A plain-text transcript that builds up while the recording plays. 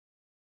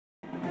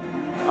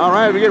All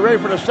right, we get ready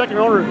for the second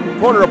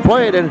quarter of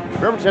play. Then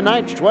Bremerton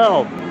Knights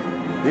 12,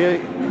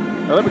 the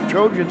Olympic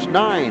Trojans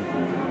 9.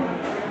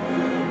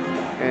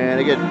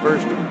 And again,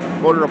 first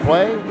quarter of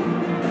play.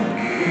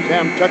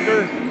 Sam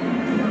Tucker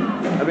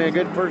having a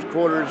good first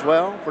quarter as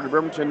well for the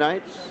Bremerton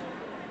Knights.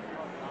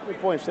 How many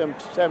points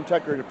Sam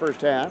Tucker in the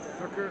first half?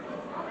 Tucker,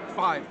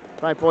 5.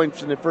 5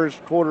 points in the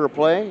first quarter of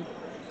play.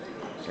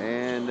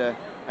 And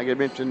like I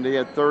mentioned, they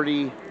had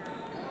 30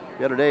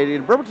 the other day. The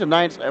Bremerton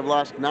Knights have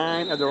lost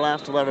 9 of their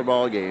last 11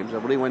 ball games. I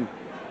believe when,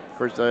 of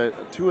course,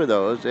 2 of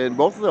those, and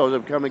both of those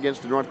have come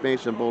against the North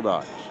Mason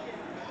Bulldogs.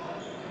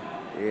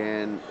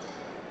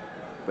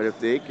 But if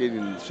they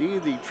can see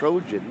the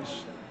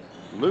Trojans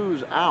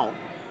lose out,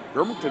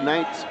 Bremerton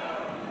Knights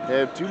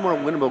have 2 more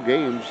winnable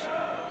games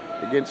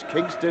against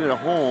Kingston at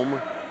home.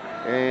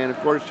 And of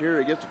course, here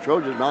against the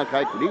Trojans,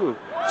 Malachi Kadiu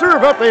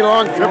serve up a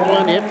long triple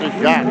and hits a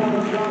shot.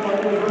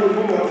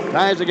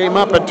 Ties the game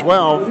up at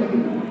 12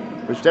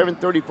 with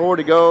 7:34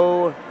 to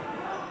go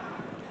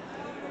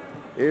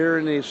here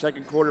in the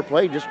second quarter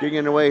play. Just getting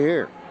underway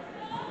here.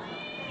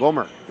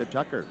 Bomer to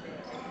Tucker.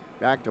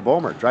 Back to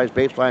Bomer. Tries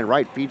baseline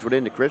right. Feeds it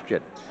into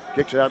Christian.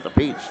 Kicks it out to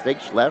Pete.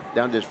 Fakes left.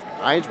 Down this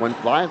eyes one.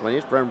 Flies one.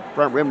 His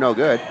front rim no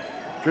good.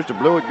 Christian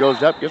Blewett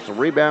goes up. Gets the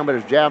rebound, but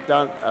is jabbed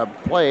down a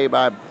play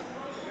by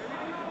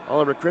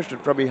Oliver Christian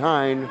from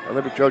behind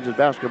Olympic Trojans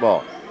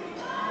basketball.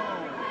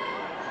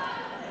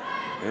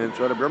 And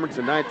so the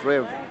Bremerton Knights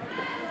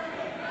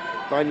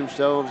find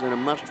themselves in a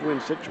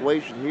must-win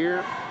situation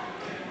here.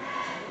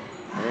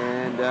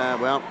 And,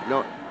 well,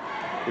 no,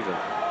 here's a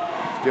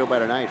steal by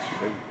the Knights.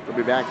 They'll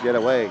be back the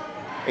other way.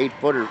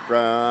 8-footer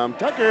from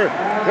Tucker.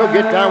 He'll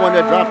get that one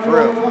to drop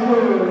through.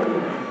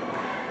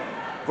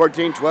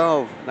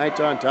 14-12, Knights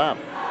on top.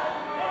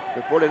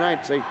 Before the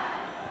Knights, they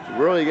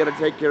really got to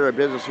take care of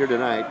business here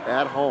tonight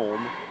at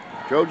home.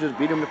 Trojans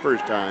beat them the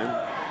first time.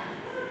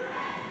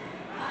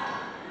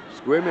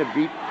 Squim had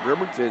beat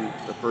Bremerton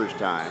the first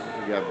time.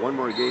 We have one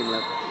more game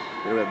left.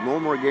 They have no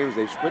more games.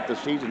 They split the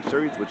season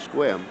series with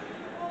Squim.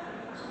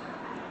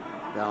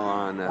 Foul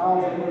on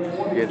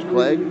against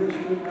Clegg.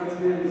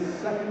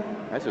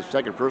 That's his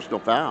second personal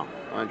foul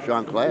on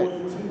Sean Clegg.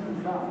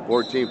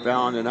 14th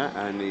foul on the not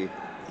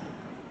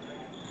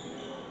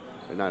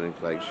in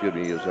Clegg, excuse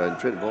me, he was in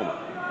Trenton Bowman.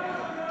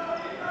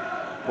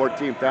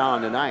 14th foul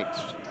on the Knights.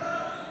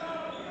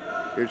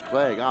 Here's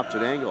Clegg,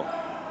 opposite angle.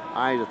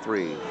 Eyes a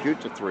 3,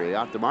 shoots a 3,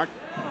 off the mark.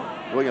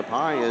 Going up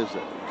high is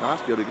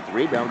Costco to get the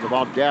rebound. The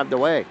ball jabbed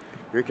away.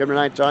 Here come the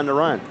Knights on the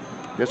run.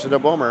 Gets to the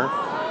Boomer.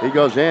 He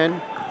goes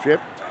in,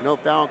 tripped, no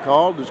foul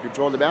called, just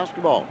controlling the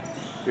basketball.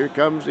 Here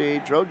comes the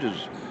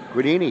Trojans.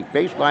 Quidini,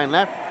 baseline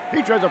left.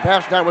 He tries to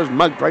pass, that was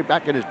mugged right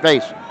back in his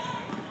face.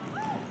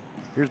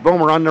 Here's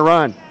Boomer on the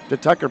run. To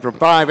Tucker from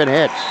 5 and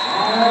hits.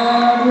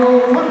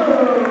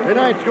 The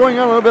Knights going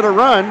on a little bit of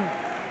run.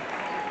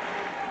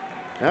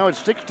 Now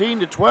it's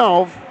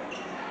 16-12.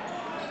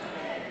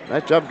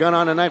 That's up gun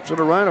on the Knights for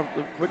the run. A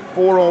quick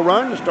 4-0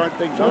 run to start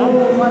things off.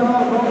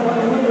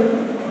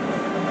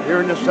 Here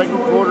in the second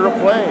quarter of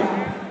play.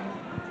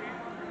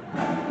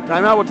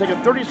 Timeout. We'll take a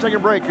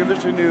 30-second break. You're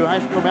listening to high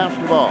school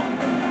basketball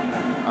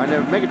on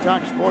the Mega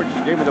Talk Sports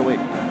Game of the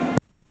Week.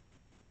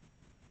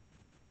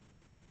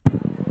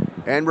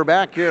 And we're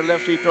back here at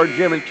Left Seathorpe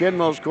Gym in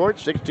Kenmore's Court,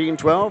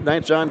 16-12,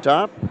 Knights on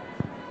top.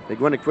 They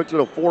go on a quick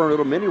little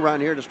 4 mini run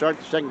here to start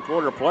the second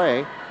quarter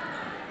play.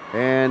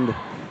 And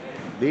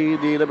the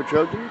Olympic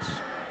Trojans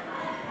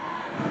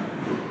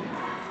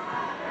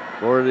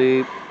for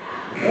the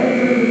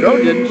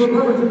Trojans,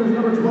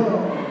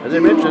 as I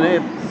mentioned, they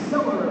have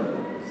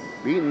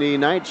beaten the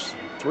Knights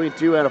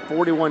 22 out of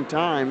 41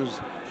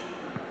 times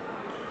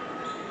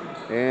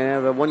and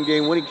have a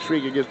 1-game winning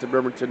streak against the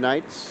Bremerton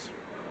Knights.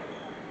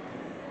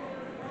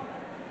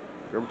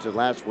 Bremerton's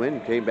last win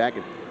came back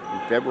in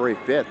February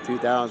 5th,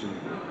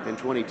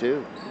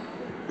 2022.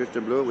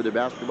 Christian Blewett with the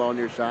basketball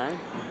near side.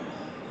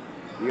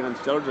 Dion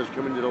Stellers has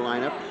come into the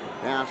lineup.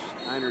 Pass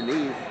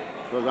underneath.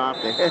 Goes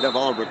off the head of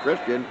Oliver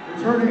Christian.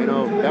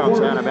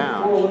 Bounce out of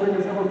bounds.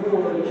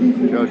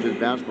 Trojans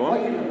basketball.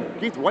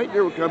 Keith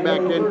Whitener will come back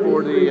in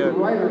for the...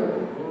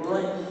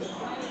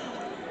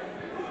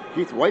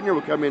 Keith Whitener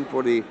will come in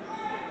for the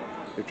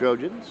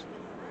Trojans.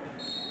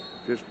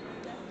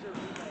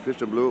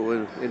 Christian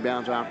Blewett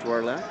inbounds off to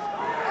our left.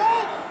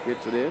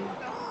 Gets it in.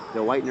 To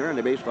Whitener on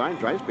the baseline.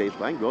 Tries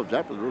baseline. Goes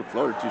up. The little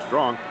floater too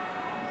strong.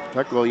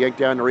 Tucker will yank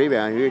down the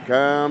rebound. Here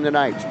come the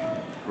Knights.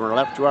 From our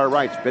left to our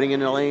right. Spinning in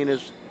the lane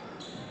is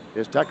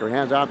Tucker.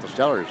 Hands out to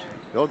Stellers.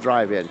 They'll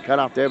drive in. Cut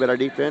off there by our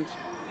defense.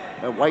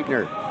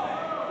 Whitener.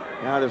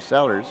 Now to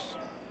Stellers.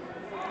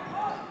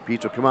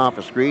 Peach will come off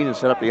a screen and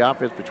set up the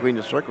offense between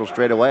the circles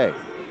straight away.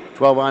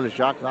 12 on the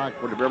shot clock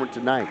for the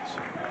Bremerton Knights.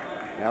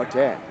 Now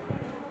 10.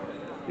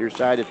 Near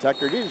side to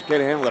Tucker. He just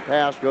can't handle the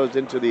pass. Goes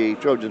into the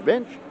Trojans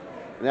bench.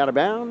 And out of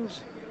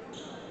bounds.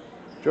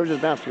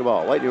 Trojans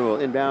basketball. Whitener will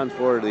inbound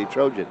for the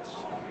Trojans.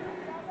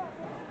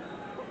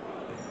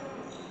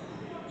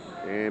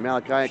 And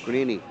Malachi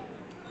Quinini.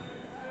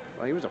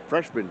 Well, he was a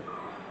freshman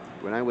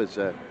when I was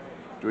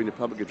doing the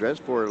public address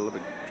for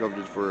Olympic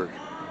Trojans for a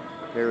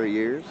pair of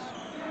years.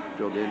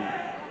 filled in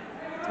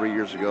 3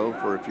 years ago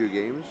for a few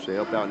games to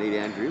help out Nate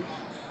Andrews.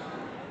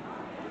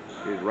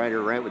 Here's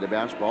Ryder right with the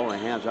basketball and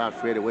hands out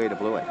straight away to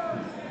Blewett.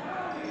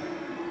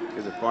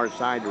 To the far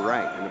side to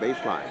right on the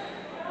baseline.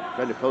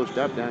 Trying to post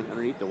up down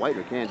underneath the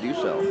Whitener, can't do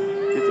so.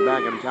 Gets it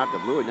back on top to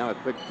Blewett. Now a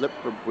quick flip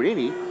from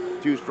Quinini.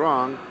 Too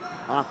strong.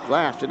 Off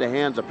glass to the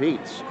hands of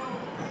Peets.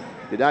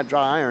 Did not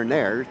draw iron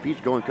there.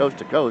 Peets going coast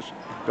to coast.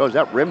 Goes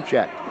up, rim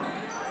check.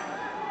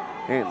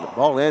 And the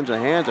ball ends in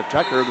the hands of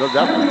Tucker. Goes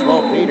up from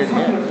 12 feet and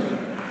hits.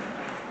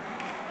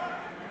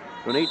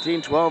 So an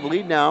 18-12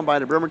 lead now by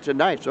the Bremerton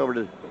Knights over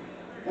to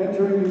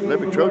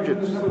Olympic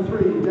Trojans.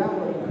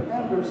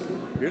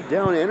 Here's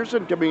Dallin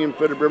Anderson coming in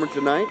for the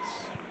Bremerton Knights.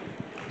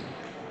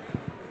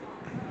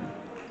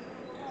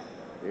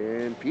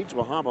 And Peets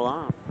will hobble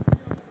off.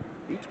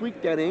 He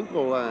tweaked that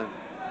ankle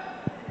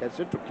at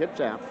Central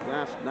Kitsap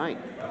last night.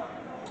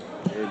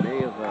 It may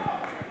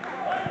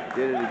have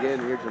did it again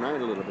here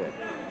tonight a little bit.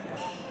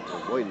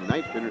 Oh boy, the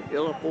Knights can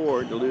ill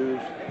afford to lose.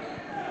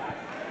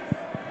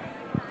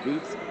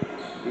 Peets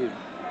is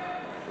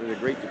one of the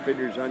great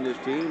defenders on this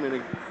team, and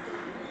they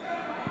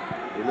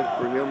look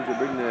for him to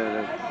bring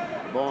the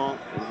ball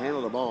and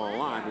handle the ball a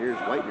lot. Here's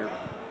Whitener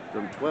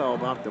from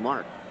 12 off the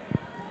mark.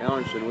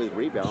 Allenson with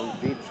rebound,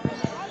 feeds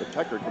to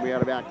Tucker coming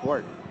out of back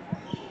court.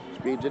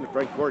 Speeds in the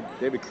front court.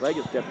 David Clegg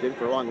has stepped in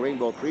for a long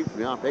rainbow three from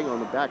the off angle on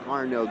the back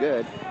iron, no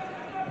good.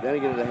 Then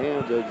again to the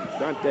hands of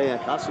Dante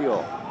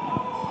Acasio.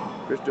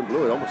 Christian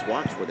Blewett almost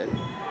walks with it.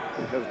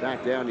 It comes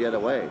back down the other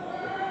way.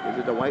 Gives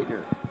it to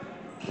Whitener.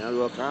 Now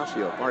to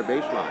Acasio, far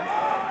baseline.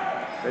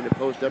 Trying to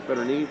post up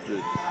underneath.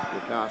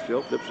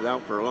 Acasio flips it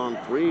out for a long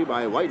three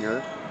by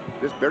Whitener.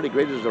 Just barely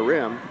grazes the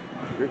rim.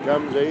 Here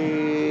comes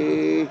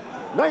a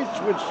nice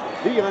switch.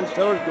 Dion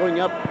Stellers going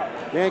up.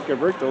 Can't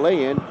convert the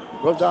lay-in.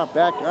 Goes off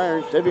back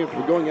iron. Saving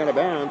from going out of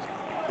bounds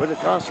with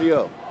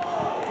Acasio.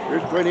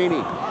 Here's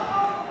Quinini.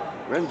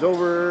 Runs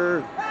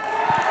over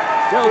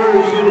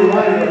Stellers.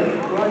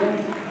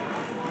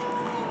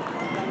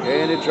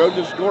 And the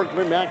Trojans score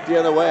coming back the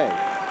other way.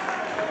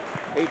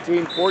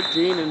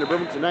 18-14, and the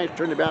Bremerton Knights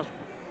turn the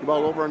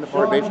basketball over on the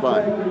far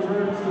baseline.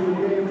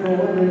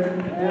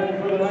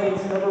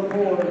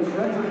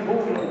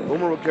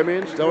 Boomer will come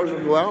in. Stellers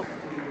will go out.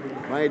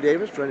 Maya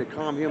Davis trying to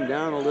calm him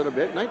down a little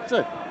bit. Knights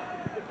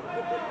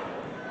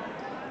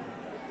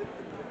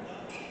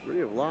really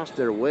have lost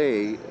their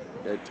way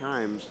at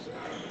times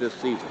this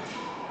season.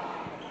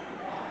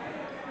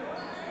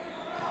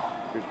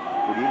 Here's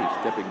Houdini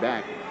stepping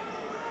back.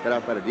 Cut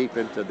out by the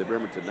defense of the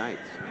Bremerton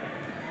Knights.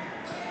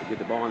 They get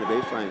the ball on the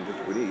baseline.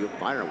 Houdini, he'll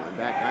fire one.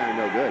 Back iron,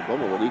 no good.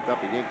 Bowman will leap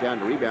up and yank down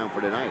the rebound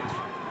for the Knights.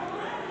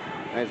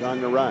 Knights on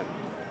the run.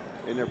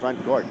 In their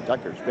front court.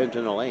 Tucker spins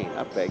in the lane.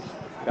 Up fakes.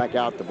 Back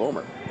out to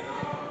Boomer.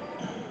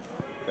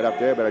 Cut up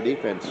there by the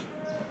defense.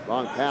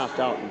 Long pass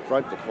out in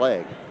front to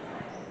Clegg.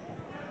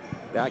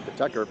 Back to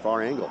Tucker,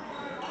 far angle.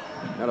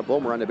 Now to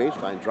Boomer on the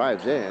baseline.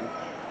 Drives in.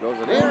 Throws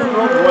it in.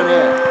 Rolls one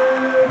in.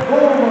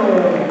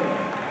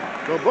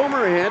 So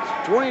Boomer hits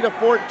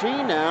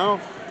 20-14 now.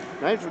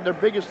 Knights with their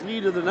biggest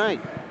lead of the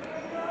night.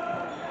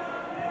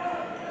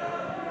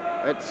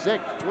 At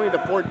 6,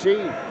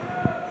 20-14.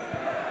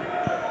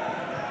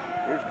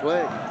 Here's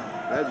Clegg.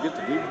 Tries to get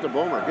the defense to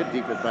Boomer. Good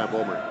defense by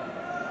Boomer.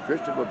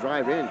 Christian will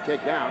drive in,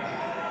 kick out.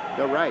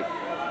 Go right.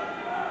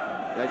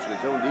 That's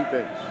his own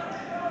defense.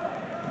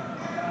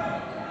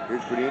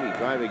 Here's Quinini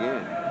driving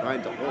in.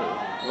 Finds a hole.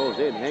 Goes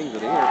in, hangs in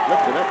the air,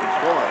 flips it up and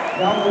scores.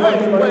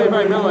 Nice play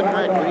by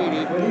Malachi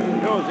Quinini.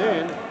 Goes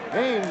in,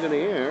 hangs in the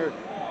air.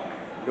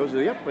 Goes to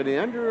the up and the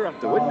under, up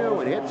the window,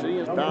 and hits, and he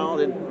is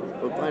fouled, and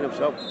will find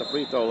himself at the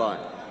free throw line.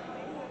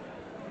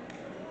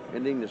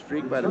 Ending the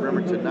streak by the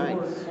Bremerton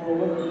Knights.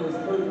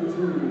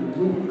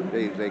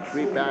 They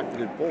creep back to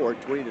the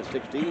forward,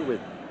 20-16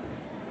 with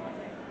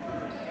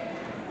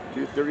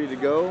 2:30 to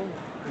go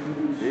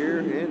here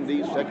in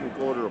the second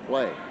quarter of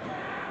play.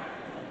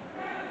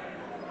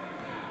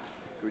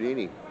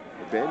 Houdini,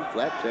 defend,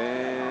 flex,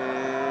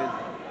 and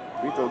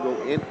free throw go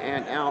in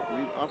and out.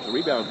 Off the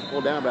rebound,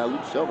 pulled down by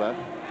Luke Silva.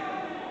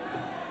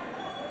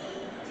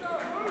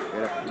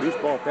 And a loose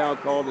ball foul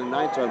called in the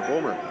Knights on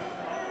Boomer.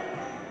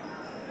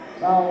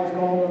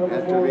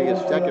 That's going to be his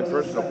second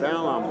personal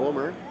foul on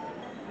Boomer.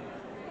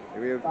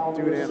 And we have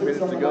 2.5 minutes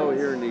to go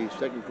here in the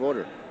second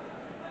quarter.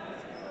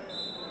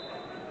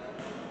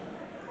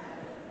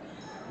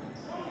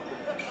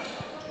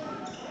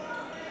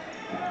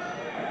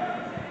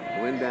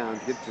 Inbound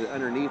gets to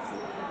underneath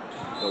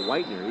the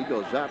Whitener. He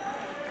goes up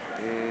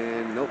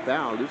and no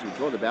foul. Losing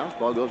control of the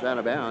basketball, goes out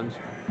of bounds.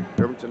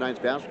 Bremerton Knights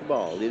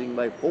basketball leading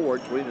by 4,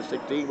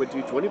 20-16 with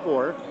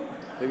 2:24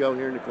 to go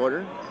here in the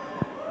quarter.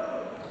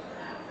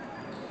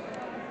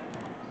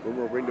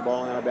 Boomer will bring the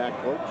ball out of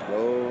backcourt.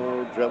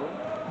 Slow dribble.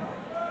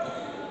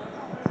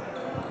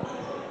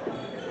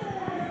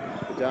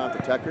 It's out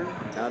to Tucker.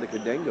 Now to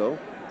Cadengo.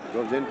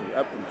 Goes in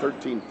up from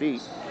 13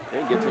 feet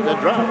and gets it to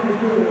drop.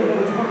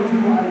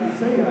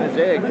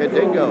 Isaiah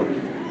Cadengo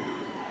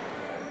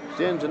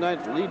sends the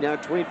Knights lead now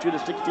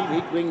 22-16,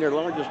 equaling their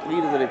largest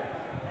lead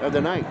of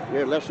the night.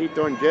 Here, left seat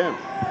throwing Jim.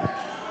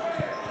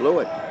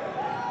 Blewett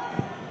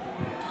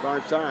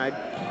Far side.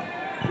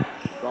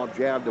 Ball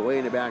jabbed away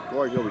in the back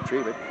court. He'll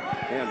retrieve it.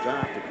 Hands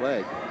off to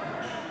Clegg.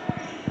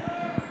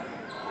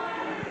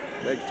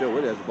 Clegg still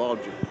with it. Has the ball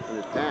in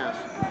his pass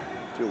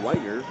to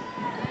Whitener.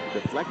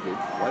 Deflected.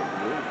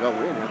 Whitener will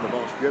go in. Have the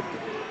ball stripped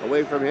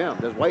away from him.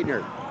 Does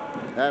Whitener.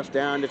 Pass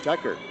down to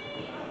Tucker.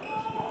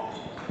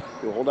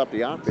 He'll hold up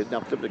the offense.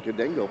 Now flip to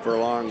Cadengo for a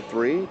long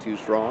three. Too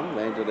strong.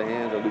 Lands in the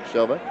hands of Luke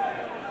Silva.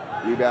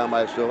 Rebound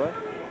by Silva.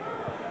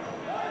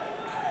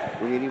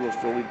 Reedy will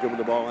slowly dribble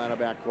the ball out of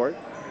backcourt.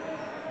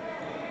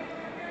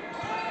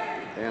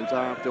 Hands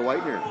off to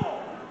Whitener.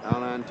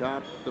 Out on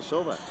top to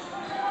Silva.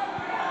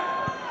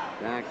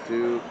 Back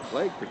to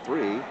Clegg for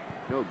three.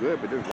 No good, but there's